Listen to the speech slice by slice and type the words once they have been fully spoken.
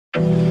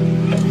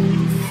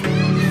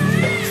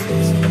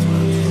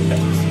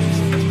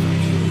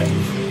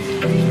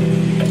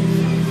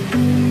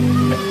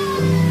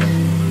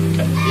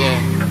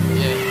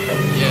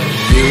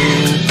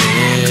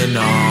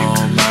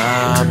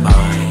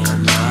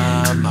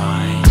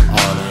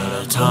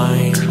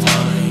time,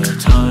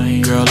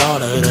 girl,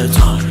 all of the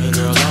time,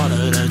 girl, all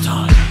of the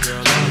time.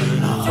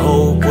 I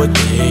hope what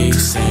they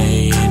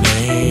saying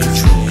ain't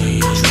true.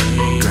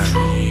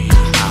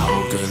 I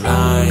hope they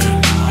lying,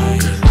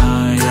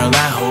 girl,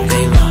 I hope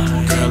they lie,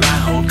 girl, I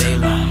hope they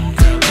lie.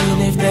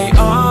 And if they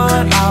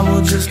aren't, I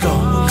will just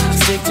go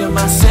stick to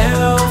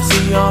myself,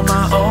 be on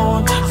my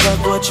own.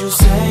 Fuck what you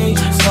say,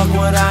 fuck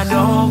what I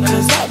know,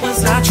 cause that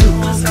was not true,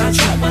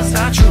 that was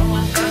not true.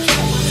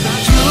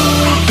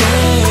 You've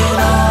been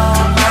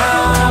on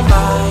my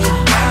mind,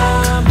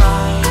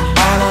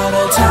 all of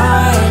the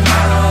time,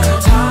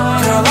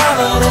 girl, all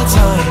of the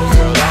time,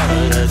 girl, all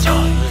of the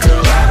time.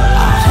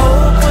 I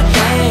hope what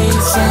they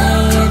say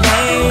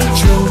ain't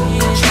true,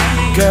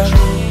 girl,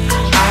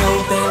 I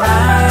hope they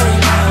lie,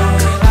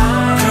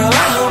 girl,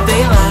 I hope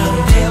they lie,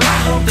 I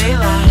hope they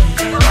lie,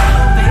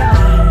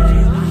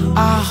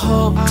 I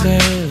hope they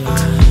lie.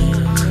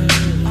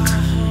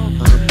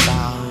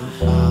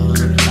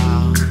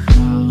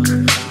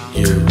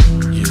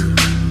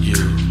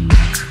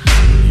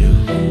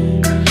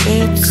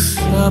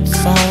 About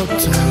time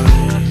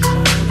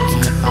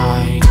that I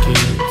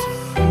get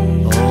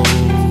over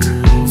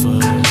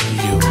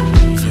you.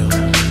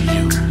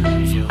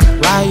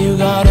 Why you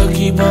gotta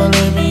keep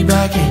pulling me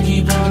back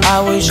in?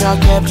 I wish I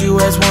kept you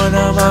as one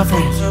of my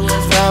friends.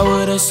 That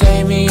would've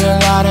saved me a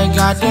lot of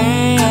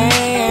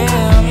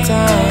goddamn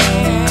time.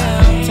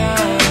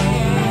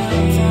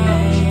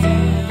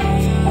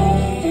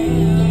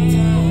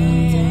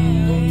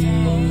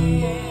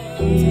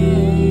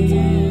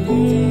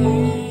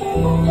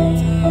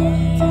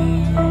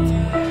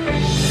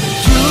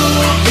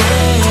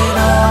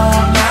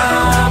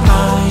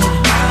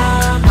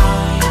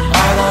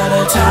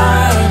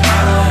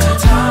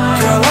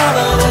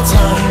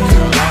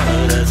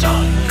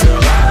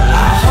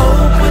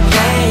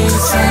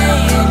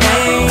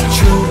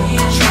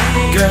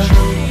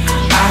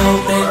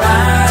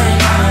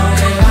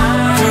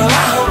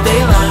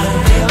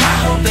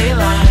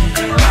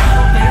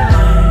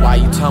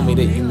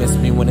 That you miss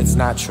me when it's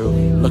not true.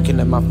 Looking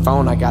at my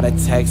phone, I got a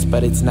text,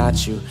 but it's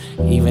not you.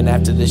 Even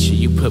after the shit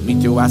you put me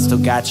through, I still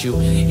got you.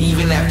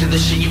 Even after the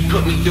shit you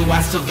put me through,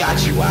 I still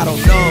got you. I don't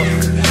know,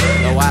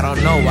 no, I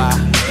don't know why.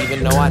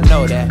 Even though I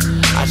know that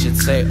I should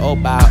say, oh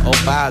by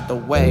the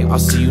way, I'll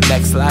see you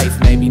next life,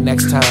 maybe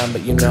next time.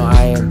 But you know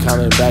I am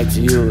coming back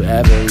to you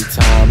every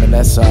time. And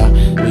that's all.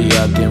 We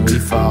up then we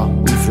fall,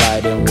 we fly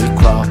then we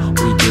crawl.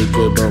 We did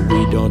good but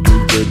we don't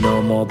do good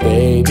no more,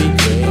 baby,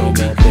 no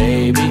more,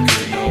 baby.